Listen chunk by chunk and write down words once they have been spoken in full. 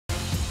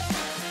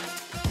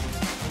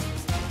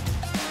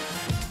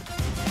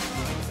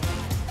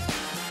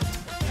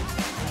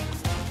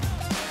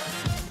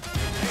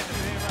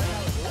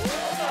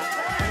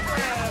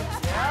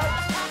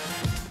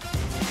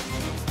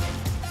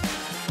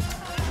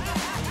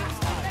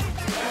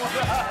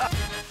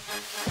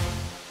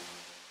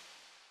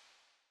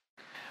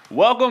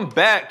Welcome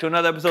back to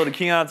another episode of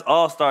Keon's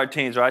All-Star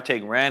Teams, where I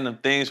take random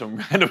things from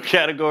random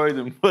categories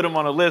and put them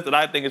on a list that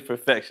I think is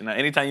perfection. Now,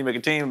 anytime you make a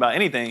team about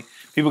anything,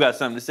 people got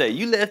something to say.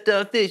 You left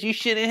out this, you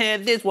shouldn't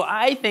have this. Well,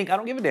 I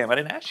don't give a damn, I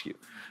didn't ask you.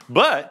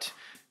 But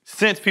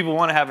since people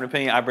want to have an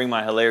opinion, I bring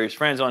my hilarious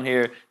friends on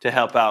here to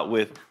help out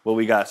with what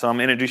we got. So I'm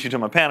going to introduce you to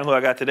my panel who I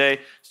got today,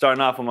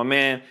 starting off with my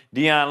man,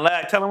 Keon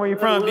Lack. Tell him where you're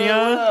from, Keon.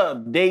 What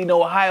up? Dayton,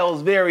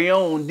 Ohio's very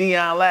own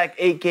Keon Lack,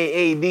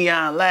 a.k.a.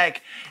 Keon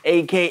Lack,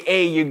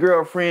 a.k.a. your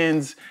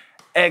girlfriend's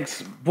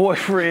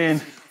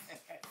ex-boyfriend.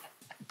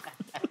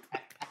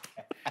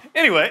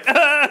 Anyway.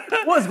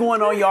 What's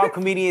going on, y'all?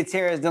 Comedian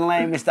Terrence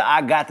Delane, Mr.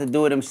 I Got to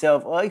Do It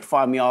himself. Oh, you can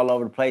find me all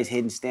over the place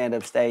hitting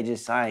stand-up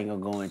stages. I ain't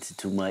gonna go into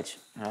too much.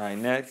 All right,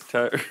 next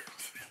turn.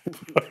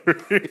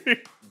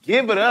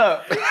 Give it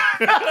up.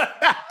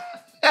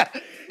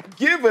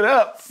 Give it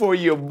up for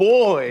your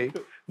boy,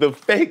 the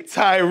fake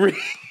Tyree.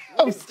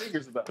 I'm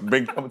stickers about it.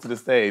 Bring coming to the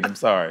stage. I'm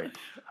sorry.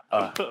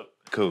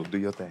 Cool. Do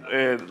your thing.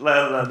 And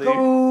last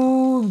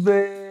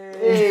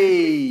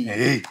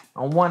Hey.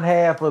 On one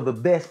half of the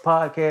best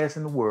podcast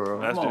in the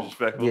world. That's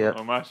disrespectful Yeah.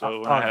 on my show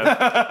when I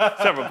have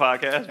several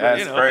podcasts. But, That's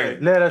you know, great. hey,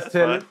 Let us that's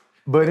tell fine. it.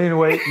 But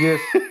anyway, yes,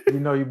 you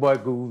know your boy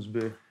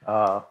Gooseby.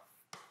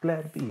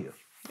 Glad to be here.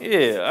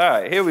 Yeah, all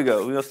right, here we go.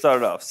 We're going to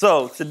start it off.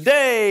 So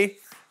today,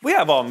 we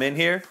have all men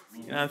here.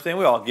 You know what I'm saying?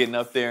 We're all getting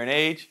up there in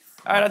age.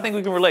 All right, I think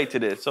we can relate to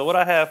this. So what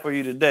I have for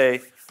you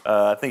today,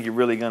 I think you're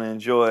really going to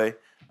enjoy.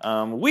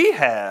 We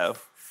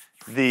have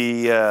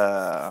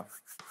the...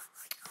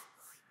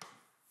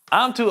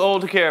 I'm too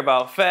old to care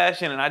about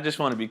fashion, and I just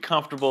want to be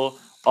comfortable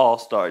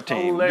all-star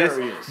team.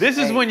 Hilarious. This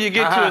is when you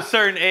get to a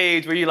certain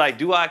age where you're like,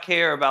 do I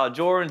care about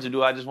Jordans or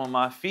do I just want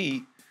my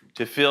feet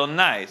to feel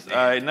nice? All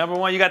right, number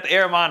one, you got the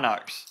Air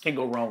Monarchs. Can't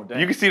go wrong with that.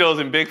 You can see those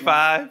in Big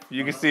Five.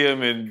 You can see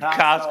them in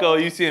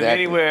Costco. You see them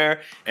Exactly.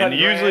 anywhere. And Cutting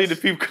usually grass.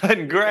 the people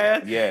cutting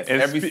grass. Yes,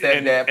 And every sp- stepdad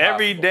and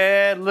every possible.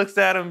 dad looks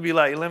at them and be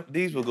like,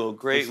 these will go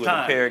great with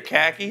time. a pair of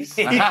khakis.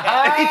 and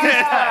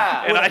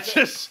Yeah.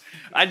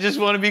 I just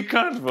want to be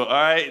comfortable. All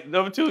right.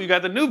 Number two, you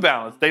got the New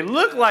Balance. They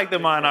look like the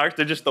Monarchs.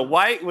 They're just the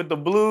white with the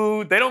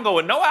blue. They don't go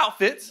with no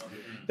outfits.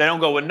 They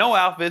don't go with no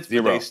outfits. But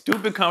Zero. they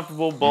stupid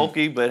comfortable,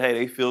 bulky, but hey,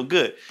 they feel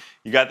good.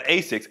 You got the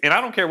Asics, and I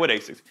don't care what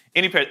Asics.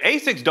 Any pair.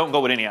 Asics don't go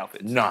with any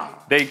outfits. Nah.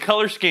 They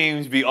color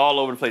schemes be all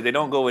over the place. They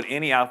don't go with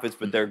any outfits,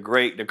 but they're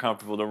great. They're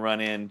comfortable to run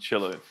in,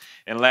 chill in.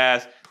 And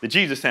last, the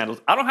Jesus sandals.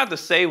 I don't have to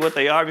say what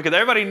they are because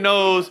everybody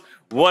knows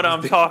what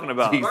I'm talking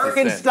about. Jesus.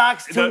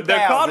 Birkenstocks 2000.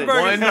 They're called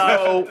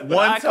Birkenstocks. One but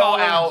I toe call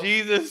them out.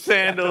 Jesus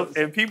sandals,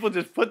 and people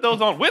just put those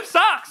on with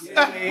socks. With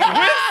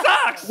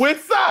socks.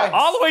 With socks.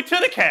 All the way to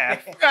the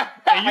calf.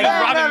 And you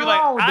just rock it and be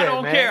like, wrong with I that,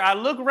 don't man. care. I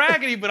look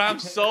raggedy, but I'm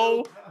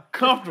so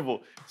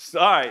comfortable. So,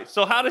 all right,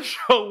 so how the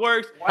show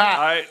works. All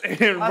right,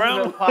 in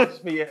round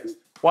apostrophe S?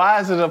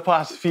 Why is it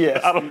apostrophe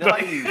S? I don't know.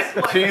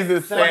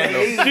 Jesus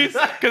sandals.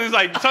 Because it's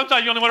like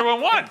sometimes you only want to wear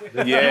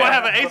one. Yeah. You want to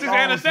have an Asics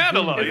and a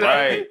sandal on.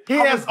 Right. He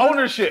has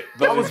ownership.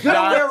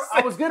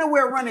 I was gonna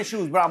wear running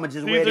shoes, but I'ma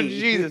just wear These are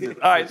these. Jesus.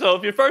 All right, so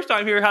if you're first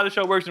time here, how the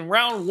show works in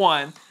round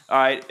one, all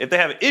right, if they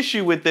have an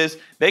issue with this,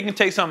 they can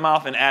take something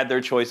off and add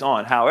their choice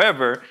on.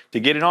 However, to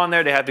get it on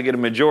there, they have to get a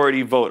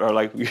majority vote, or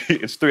like,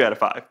 it's 3 out of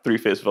 5,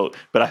 3/5 vote,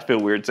 but I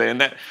feel weird saying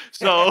that.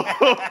 So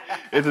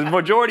it's a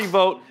majority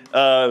vote,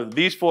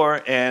 these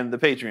four and the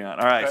Patreon.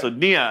 All right, so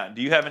Keon,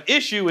 do you have an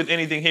issue with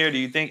anything here? Do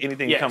you think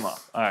anything can come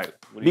off? All right.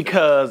 What do you think?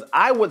 Because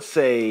I would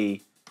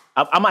say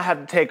I might have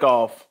to take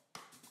off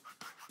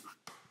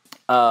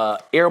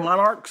Air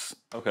Monarchs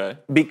Okay.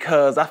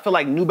 because I feel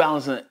like New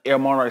Balance and Air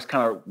Monarchs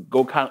kind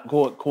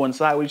of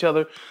coincide with each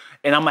other,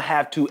 and I'm gonna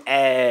have to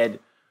add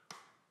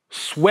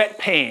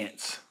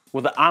sweatpants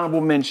with an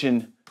honorable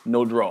mention,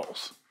 no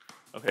draws.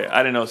 Okay, I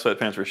didn't know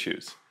sweatpants were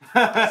shoes.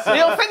 You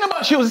don't think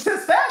about shoes, it's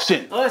just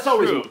fashion. Oh, that's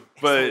always True,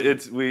 but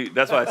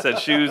that's why I said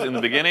shoes in the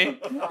beginning.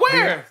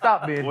 Where?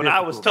 Stop being When I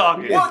was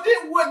difficult.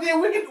 talking.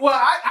 Then we can. Well,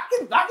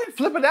 I can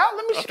flip it out.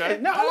 Let me. Okay.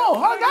 No, hold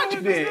on. I got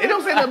you. Then it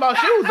don't say nothing about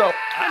shoes though.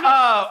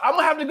 I'm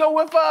gonna have to go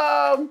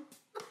with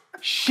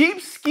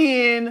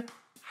sheepskin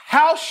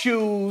house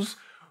shoes.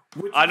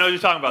 I know what you're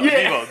talking about.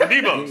 Yeah. The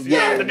Devos.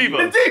 Yeah. The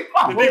Devos. The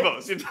Devos. The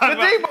Devos. You're talking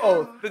The about.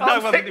 Devos. They're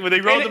talking about when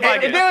they rode the bike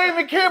And in. they don't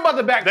even care about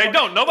the back. They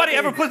don't. Nobody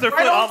ever puts their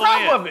Right foot on all the way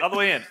top of in. it. All the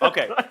way in.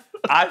 Okay.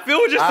 I feel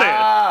what you're saying.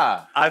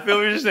 I feel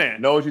what you're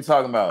saying. Know what you're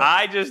talking about.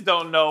 I just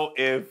don't know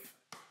if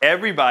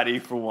everybody,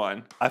 for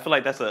one, I feel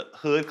like that's a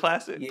hood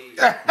classic.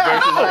 Versus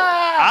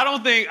I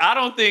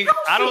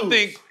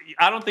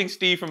don't think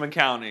Steve from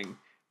accounting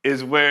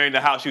is wearing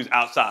the house shoes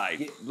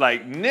outside.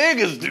 Like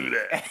niggas do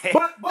that.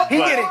 But he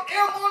get it.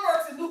 Air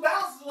Monarchs and New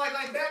Balances are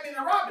like Batman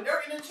and Robin.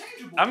 They're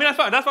interchangeable. I mean, that's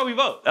fine. That's why we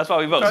vote. That's why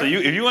we vote. So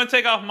if you want to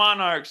take off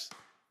Monarchs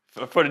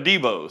for the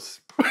Devos,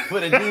 for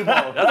the Devo.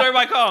 that's what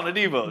everybody call them,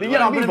 the Devos. You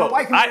know, but in the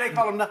white community, I- they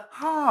call them the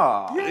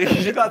ha.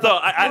 So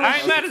I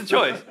ain't mad at the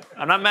choice.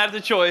 I'm not mad at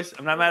the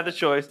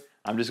choice.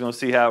 I'm just gonna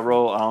see how it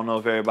roll. I don't know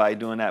if everybody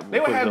doing that. They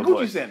would have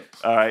Gucci sandals.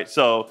 All right,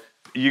 so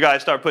you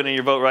guys start putting in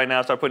your vote right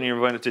now. Start putting in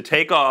your vote to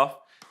take off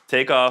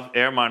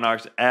Air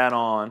Monarchs, add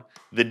on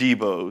the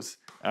Devos.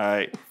 All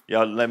right,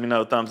 Y'all let me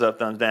know, thumbs up,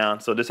 thumbs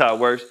down. So this is how it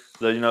works.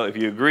 Let you know if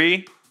you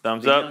agree,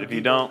 thumbs up. If you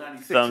don't,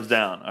 thumbs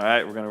down. All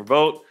right, we're gonna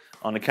vote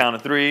on the count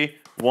of 3.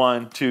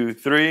 1, 2,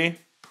 3.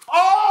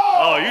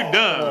 Oh, you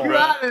done, bro. You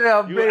out of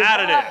there, You baby. out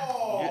of there.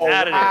 You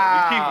out of there.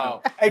 We keeping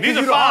them. Hey, These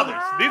are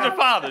fathers. These are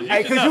fathers.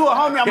 Hey, cause you a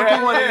homie, I'm gonna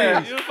do one of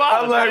these. You're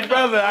fathers. I'm like,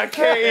 brother, I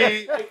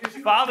can't.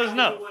 Fathers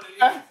know.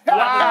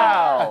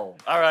 Wow.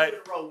 All right,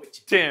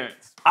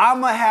 Terrence.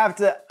 I'm gonna have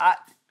to.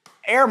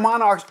 Air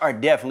Monarchs are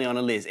definitely on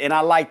the list, and I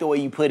like the way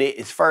you put it.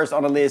 It's first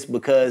on the list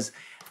because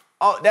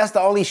that's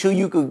the only shoe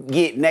you could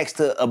get next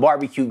to a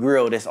barbecue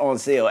grill that's on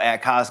sale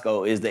at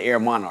Costco is the Air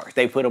Monarchs.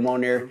 They put them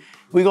on there.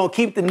 We're gonna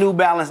keep the New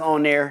Balance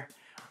on there,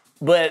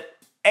 but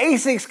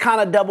Asics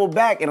kind of doubled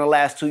back in the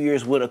last 2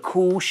 years with a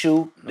cool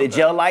shoe, the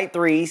Gel Light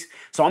 3s.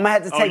 So I'm gonna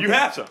have to take. Oh, you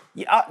have some?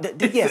 Yeah,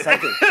 yes, I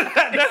do.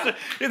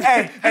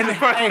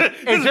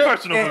 This is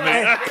personal for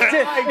me.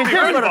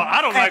 First of all,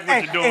 I don't like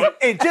what you're doing.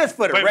 And just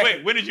for the record.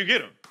 Wait, when did you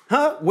get them?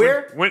 Huh?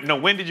 Where?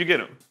 When did you get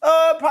them?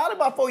 Probably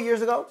about 4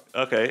 years ago.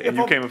 Okay, and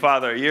you became a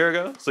father a year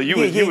ago? So you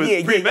was I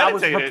was premeditated. preparing.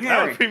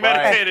 That was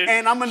premeditated.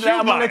 And I'm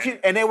gonna let you.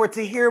 And they were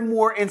to hear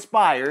more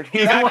inspired.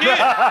 You got kids.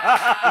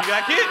 You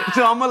got kids.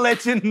 So I'm gonna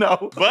let you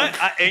know. But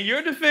in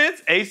your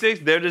defense,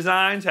 Asics, their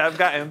designs have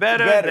gotten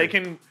better. They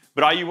can.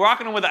 But are you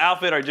rocking them with the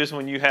outfit or just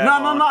when you had? No,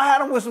 I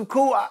had them with some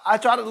cool. I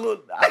tried to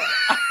look.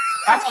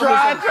 I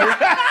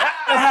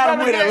had them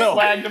with a little.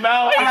 Flagged them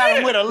out. I had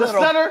them with a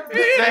little.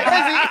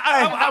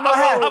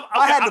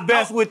 I had the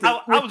best with the.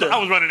 I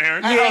was running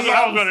errands. Yeah,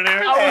 I was running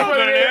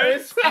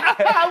errands.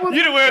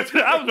 You didn't wear it.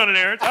 I was running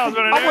errands.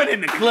 I went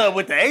in the club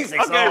with the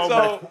Asics on. Okay,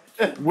 so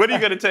what are you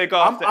gonna take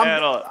off to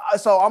add on?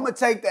 So I'm gonna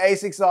take the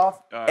Asics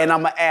off, and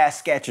I'm gonna add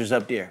Skechers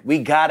up there. We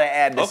gotta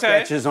add the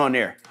Skechers on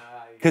there.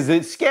 Because the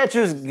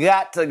Skechers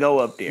got to go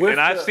up there. And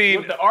I've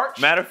seen,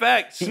 matter of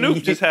fact,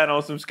 Snoop just had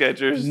on some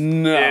Skechers.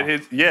 No.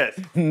 And he had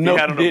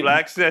on the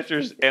black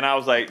Skechers, and I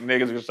was like,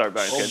 niggas gonna start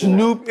buying Skechers.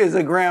 Snoop is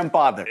a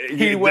grandfather.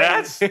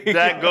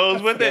 That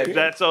goes with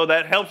it. So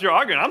that helps your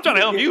argument. I'm trying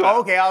to help you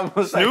out. Okay, I was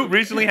gonna say. Snoop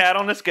recently had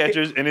on the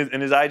Skechers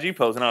in his IG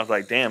post, and I was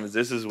like, damn,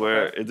 this is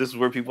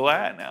where people are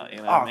at now. You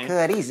know what I mean?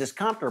 Good, he's just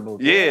comfortable.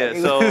 Yeah,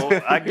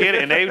 so I get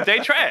it. And they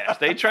trash.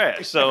 They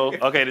trash. So,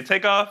 okay, to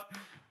take off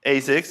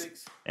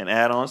Asics and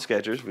add on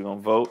Skechers, we're gonna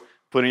vote.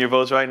 Put in your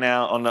votes right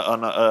now on the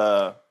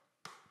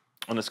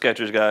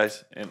Skechers,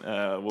 guys, and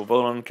we'll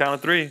vote on the count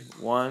of 3.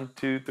 1,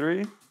 2,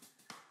 3.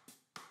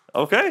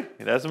 Okay,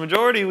 that's the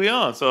majority. We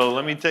on. So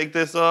let me take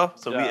this off.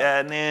 So we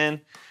adding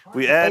in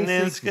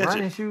Skechers.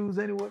 Running shoes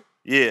anyway.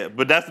 Yeah,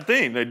 but that's the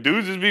thing. The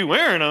dudes just be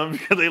wearing them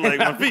because they like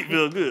my feet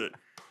feel good.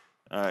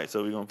 All right,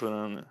 so we're gonna put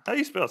on. How do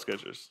you spell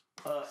Skechers?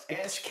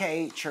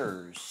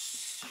 SK-Chers.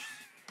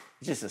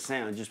 Just a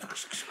sound, just.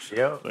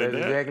 Yep, that's Like that?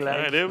 exactly like All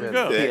right, there we that.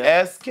 go.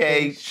 The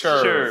SK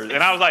Sure. shirt.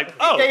 And I was like,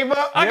 oh, Gave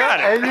up. I got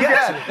it. And you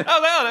got it. Oh,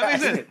 no, that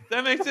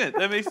makes sense.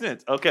 That makes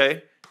sense.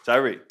 Okay,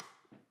 Tyree.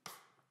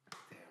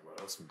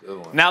 That's some good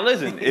ones. Now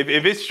listen, if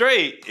it's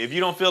straight, if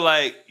you don't feel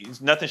like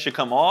nothing should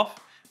come off,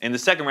 in the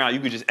second round,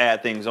 you could just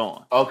add things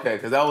on. Okay,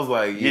 because that was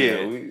like, Yeah.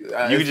 You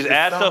could just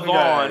add stuff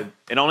on,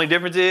 and the only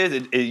difference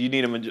is you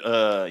need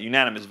a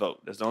unanimous vote.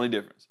 That's the only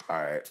difference.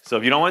 All right. So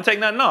if you don't want to take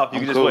nothing off, you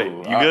can just cool. wait.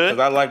 You good? Because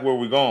I like where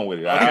we're going with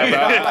it.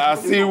 I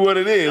see what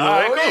it is. All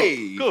right,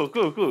 Hey. cool.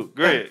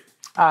 Great.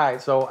 All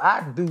right, so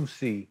I do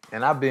see,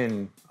 and I've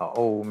been an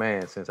old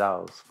man since I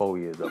was 4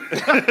 years old.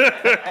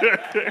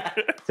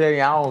 Tell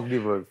you, I don't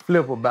give a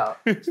flip about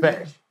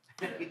fashion.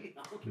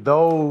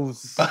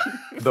 Those,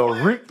 the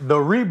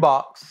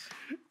Reeboks,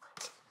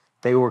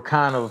 they were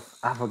kind of,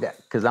 I forgot,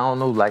 because I don't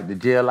know, like the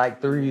Gel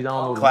Light 3s, I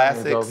don't know.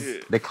 Classics? The names of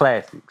them. The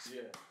classics.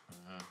 Yeah.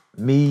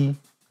 Me,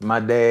 my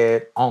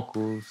dad,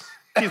 uncles.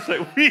 He's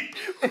like, we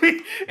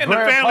in the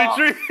family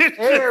tree.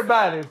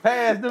 Everybody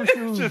pass them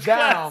shoes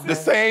down. The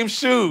same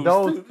shoes.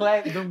 Those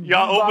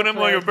Y'all open them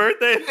on your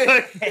birthday?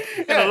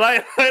 And the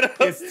light up.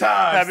 It's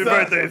time. Happy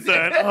son. birthday,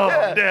 son. Oh,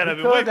 Dad, I've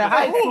been waiting. in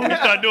high school. Ooh, you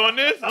start doing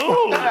this? Ooh.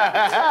 All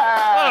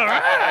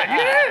right,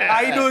 yeah.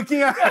 How you doing,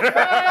 Keon?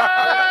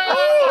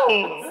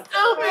 Ooh.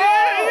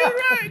 Yeah, you're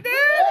right, Dad.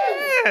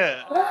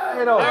 Yeah.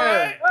 You know, All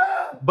right.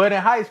 but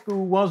in high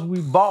school, once we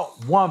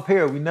bought one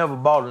pair, we never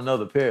bought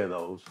another pair of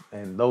those.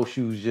 And those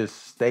shoes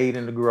just stayed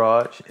in the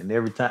garage. And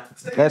every time,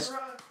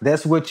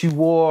 that's what you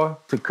wore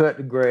to cut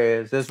the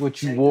grass. That's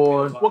what you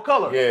wore. What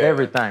color? Yeah.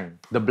 Everything.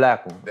 The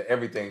black one. The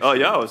everything. Oh,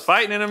 y'all was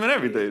fighting in them and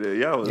everything there.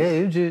 Y'all was. Yeah,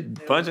 it was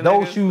just, Punching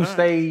those niggas? shoes All right.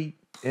 stayed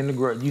in the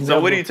garage. So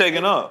what are you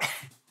taking off?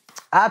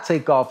 I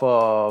take off,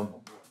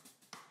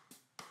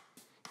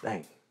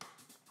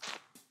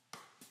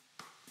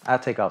 I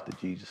take off the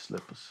Jesus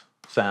slippers.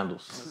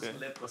 Sandals.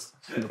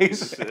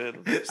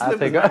 I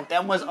take off.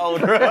 That much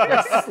older.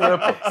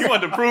 He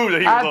wanted to prove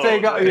that he was I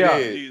take old. off, yeah.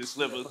 Jesus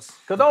slippers.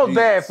 Cause those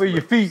bad for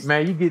your feet,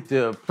 man. You get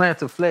the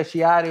plantar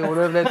fasciitis or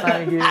whatever that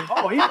thing is.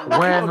 Oh, he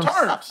Wearing them,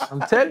 turns.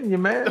 I'm telling you,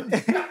 man.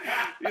 He's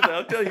like,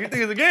 I'll tell you, you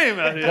think it's a game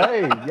out here.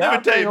 Hey, Let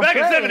me tell you, back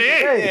in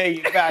 '78, Yeah,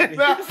 you got it.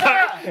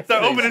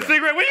 start opening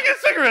cigarettes. Where you get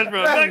cigarettes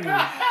from? Like,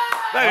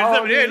 Back in the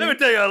 78, let me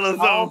tell y'all a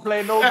little I don't something.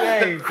 play no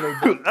games.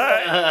 All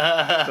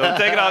right. So I'm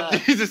taking out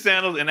Jesus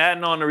sandals and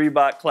adding on the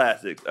Reebok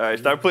Classics. All right,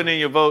 start putting in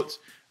your votes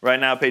right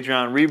now,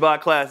 Patreon.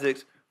 Reebok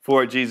Classics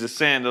for Jesus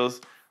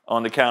sandals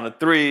on the count of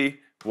 3.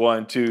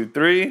 1, 2,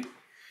 3.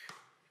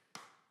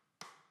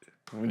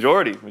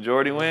 Majority wins.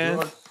 Majority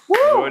wins.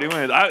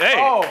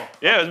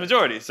 Yeah, it's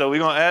majority. So we're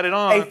gonna add it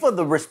on. Hey, for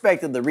the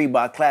respect of the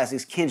Reebok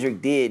Classics,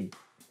 Kendrick did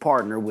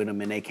partner with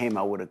them, and they came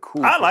out with a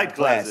cool. I like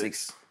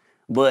classics.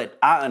 But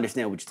I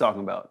understand what you're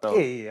talking about, though.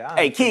 Yeah.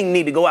 Hey, King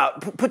need to go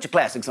out. Put your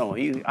classics on.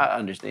 I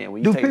understand.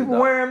 When you Do take people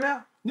wear them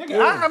now? Nigga,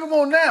 I have them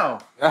on now.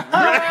 Your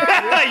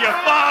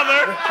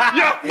father!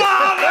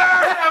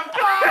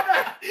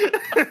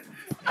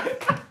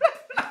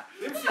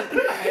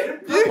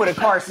 with a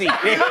car seat.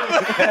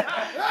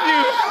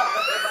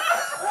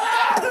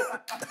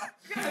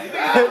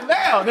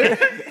 Now, nigga.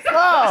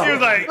 He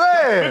was like,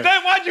 man. but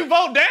then why'd you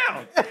vote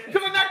down?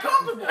 Because I'm not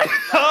comfortable.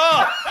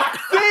 Oh,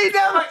 See,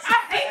 that was, I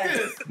hate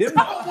this.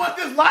 I don't want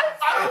this life.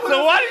 I don't want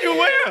so why did you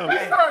wear them?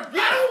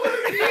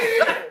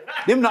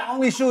 Them the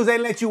only shoes they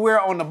let you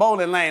wear on the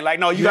bowling lane. Like,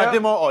 no, you got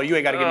them on. Oh, you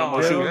ain't got to get no more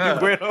Oh, shoes. yeah.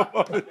 You wear them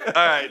on. All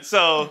right,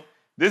 so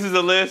this is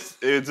a list.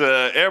 It's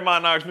Air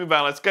Monarchs, New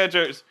Balance,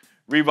 Skechers,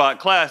 Reebok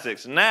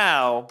Classics.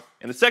 Now,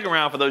 in the second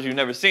round, for those of you who've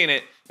never seen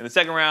it, in the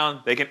second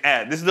round, they can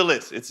add. This is the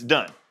list. It's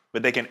done.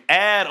 But they can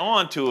add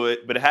on to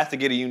it, but it has to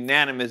get a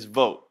unanimous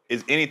vote.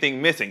 Is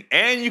anything missing?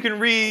 And you can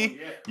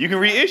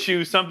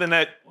reissue something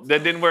that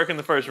didn't work in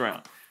the first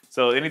round.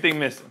 So anything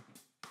missing?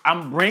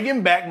 I'm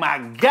bringing back my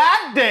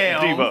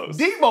goddamn Debo's.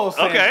 Debo sandals.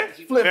 Okay,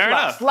 Flip fair flop.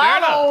 enough,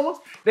 Slide fair on.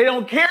 They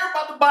don't care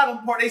about the bottom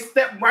part. They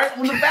step right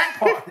on the back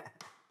part.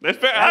 That's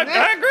fair.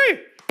 I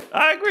agree.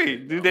 I agree.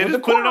 Dude, they With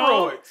just the put it on.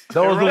 corduroys.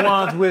 those are the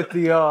ones with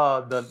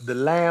the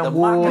lamb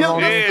wool Yeah,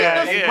 on them.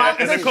 Yeah.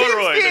 And the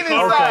corduroy. sheepskin The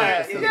corduroy.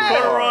 inside. The Yeah.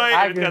 corduroy.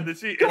 I And it's got can- the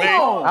sheet. Come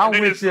on. I'm they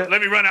with just, you. let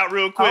me run out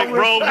real quick. I'm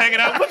with Robe hanging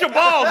out. Put your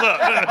balls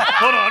up.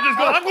 Hold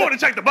on. I'm going to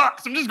check the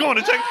box. I'm just going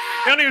to check.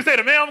 They don't even say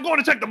the man. I'm going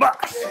to check the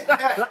box.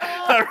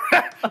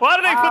 Why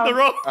do they put the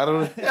robe? I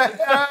don't.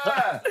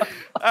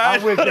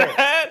 I'm with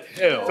that.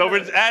 So we're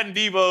just adding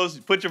Debo's.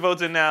 Put your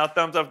votes in now.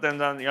 Thumbs up, thumbs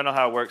down. Y'all know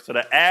how it works. So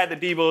to add the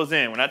Debo's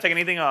in, we're not taking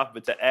anything off,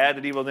 but to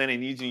add the Debo's in, it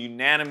needs a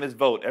unanimous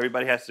vote.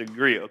 Everybody has to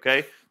agree,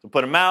 okay? So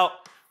put them out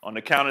on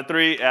the count of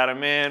 3. Add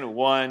them in.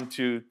 1,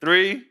 2,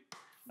 3.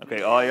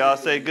 Okay, all y'all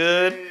say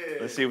good.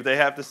 Let's see what they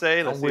have to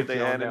say. Let's I'm see if with they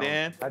you on add it that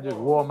in. one. I just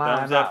wore mine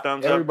Thumbs up, out.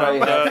 thumbs up, Everybody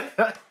thumbs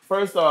has. up.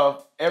 First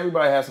off,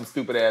 everybody has some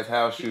stupid ass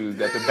house shoes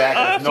that the back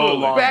is no Absolutely.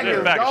 longer. Back Their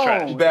is back is gone.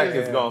 trash. The back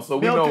is gone, so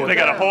we Built know in. what They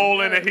got a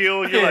hole in the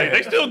heel. You're like,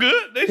 they still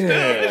good. They still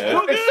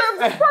good. It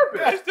serves its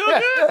purpose. They still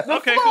good. The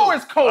Okay, floor cool.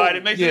 is cold. All right,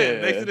 it makes it in.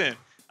 Yeah. Makes it in.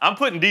 I'm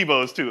putting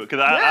Debo's too, because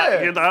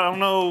Yeah. I don't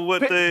know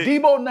what the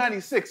Debo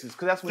 96s, because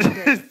that's what it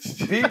is.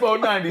 Debo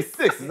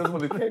 96. That's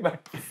when it came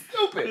out. the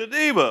Stupid.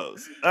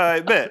 Debo's. All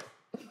right, bet.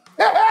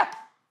 All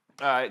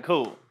right,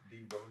 cool. All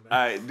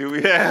right, do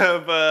we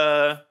have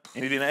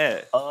anything to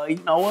add? You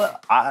know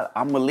what?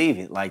 I'm gonna leave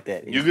it like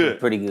that. You good? It's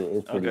pretty good.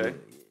 It's pretty Okay. good.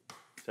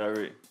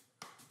 Tyree.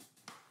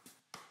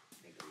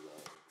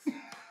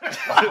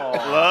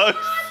 Lugs?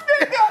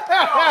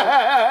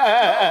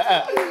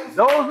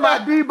 Those my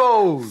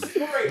Debo's.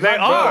 They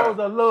are. Those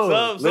are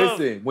lugs.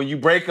 Listen, when you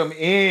break them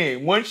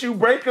in, once you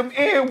break them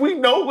in, we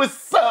know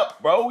what's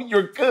up, bro.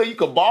 You're good. You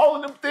can ball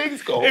in them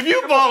things. Go. If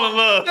you fall in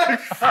love,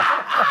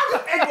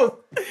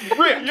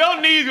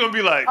 your knees gonna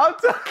be like,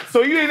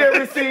 So you ain't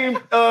ever seen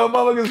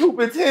motherfuckers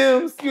hooping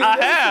Timbs?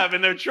 I have,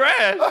 and they're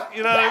trash.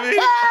 You know what I mean?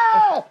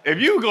 If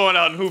you going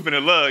out and hooping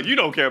in lug, you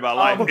don't care about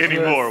life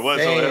anymore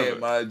whatsoever. Damn,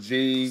 my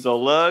G. So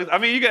lugs, I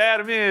mean, you can add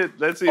them in.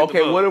 Let's see.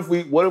 Okay, what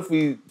if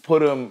we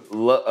put them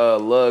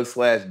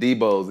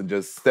Lug/Debo's and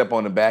just step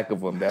on the back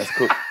of them? That's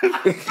cool.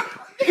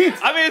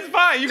 I mean, it's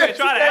fine. You can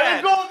try to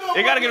add.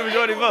 You gotta get a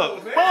majority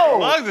vote.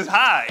 Lugs is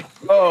high.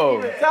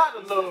 Oh,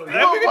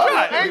 Yeah, we can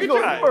try it. We can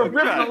try it. We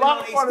can try it.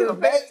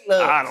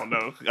 I don't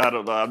know.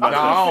 I'm not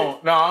sure.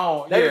 no, I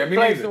don't. Yeah, me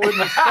Replace neither. it with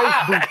the space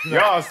boots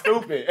now. Y'all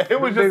stupid. It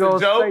was Big just a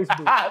old joke. space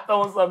boots.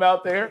 Throwing something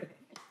out there.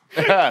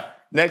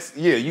 Next,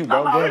 yeah, you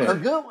bro. Go It's a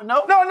ahead. good one,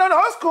 no? No,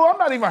 it's cool. I'm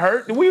not even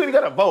hurt. We ain't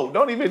got to vote.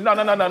 Don't even. No.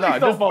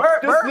 Just vote.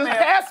 Just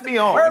pass me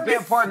on. Bird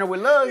been partner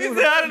with Lug. He said,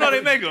 I didn't know they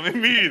make them.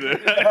 Me either.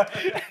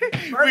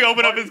 We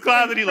open up his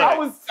closet, he like,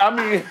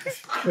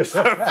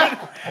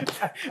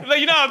 like,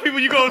 you know how people,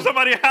 you go to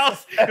somebody's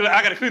house, you're like,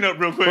 I gotta clean up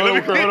real quick.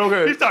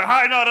 Okay. He start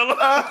hiding all the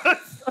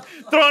lugs,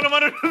 throwing them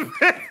under the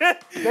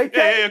bed.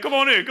 Yeah, come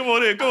on in.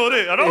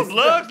 Are those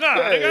lugs? Nah,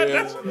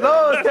 that's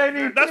Lugs can't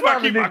even that's why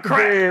I keep my underneath the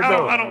crack. bed,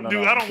 though. I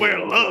don't wear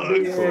lugs.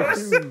 Yeah,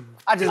 shoes.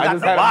 I just I got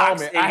just the had a box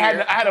moment. in I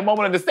here. had a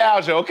moment of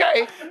nostalgia.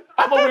 Okay,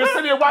 I'm over here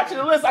sitting here watching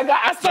the list.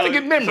 I started to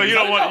get memories. So you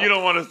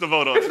don't want us to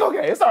vote on It's it.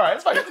 okay. It's all right.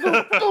 It's fine. It's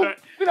cool.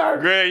 You know.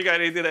 Greg, you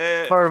got anything to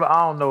add? First, I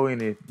don't know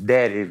any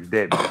daddies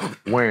that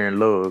wearing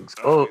lugs,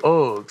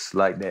 Uggs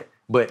like that.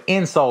 But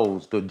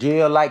insoles, the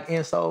gel-like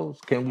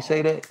insoles, can we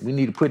say that? We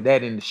need to put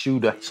that in the shoe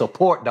to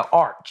support the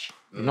arch.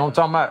 You know what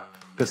I'm talking about?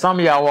 Because some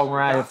of y'all walk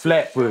around here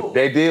flat-footed.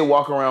 They did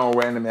walk around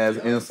with random ass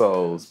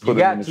insoles, put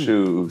them in the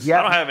shoes. Yeah.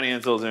 I don't have any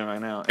insoles in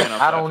right now. And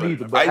I don't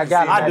either, but I I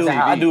got see- them at the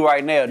house. I do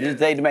right now. Just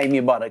they make me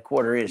about a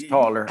quarter inch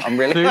taller. I'm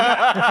really. You're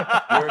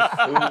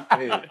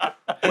stupid.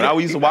 When I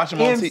used to watch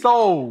them on TV.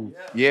 Insoles.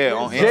 Yeah,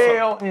 on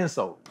Gel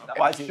insoles.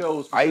 Watching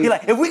shows. I He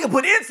like, if we can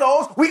put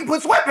insoles, we can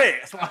put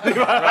sweatpants. It's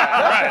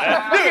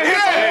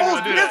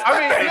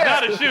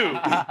not a shoe.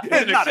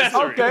 It's an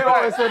accessory. Okay,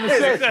 oh, it's an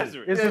accessory.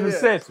 accessory. It's an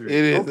accessory.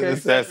 It is Okay. an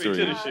Accessory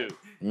to accessory. the shoe.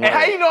 And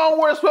how you know I'm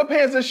wearing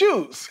sweatpants and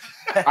shoes?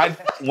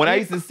 When I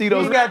used to see You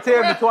those, ain't got to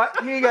tell me twice.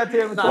 You ain't got to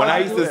tell me twice. when I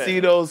used to see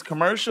those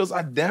commercials,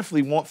 I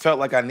definitely felt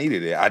like I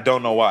needed it. I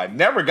don't know why.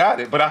 Never got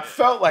it, but I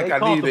felt like They I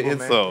needed an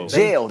comfortable, man. insole.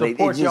 Gel.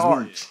 support your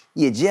arch.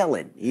 You're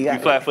gelling. You got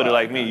You flat-footed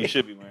like me, you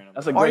should be wearing them.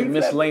 That's a great you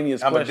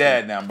miscellaneous I'm question.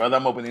 a dad now, brother.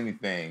 I'm open to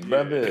anything,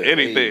 brother.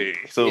 Anything.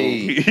 So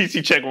Hey.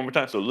 he check one more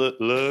time. So look.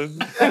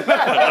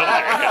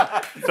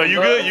 So you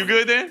good? You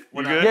good then?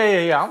 You good?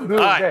 Yeah. I'm good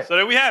All with right, that. so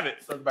there we have it.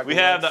 We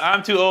have the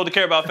I'm too old to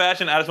care about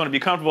fashion. I just want to be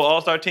comfortable.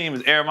 All-star team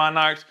is Air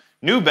Monarchs,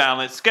 New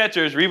Balance,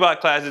 Skechers, Reebok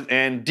Classics,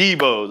 and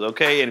Debo's.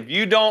 Okay, and if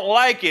you don't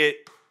like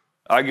it,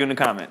 argue in the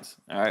comments.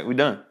 All right, we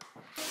done.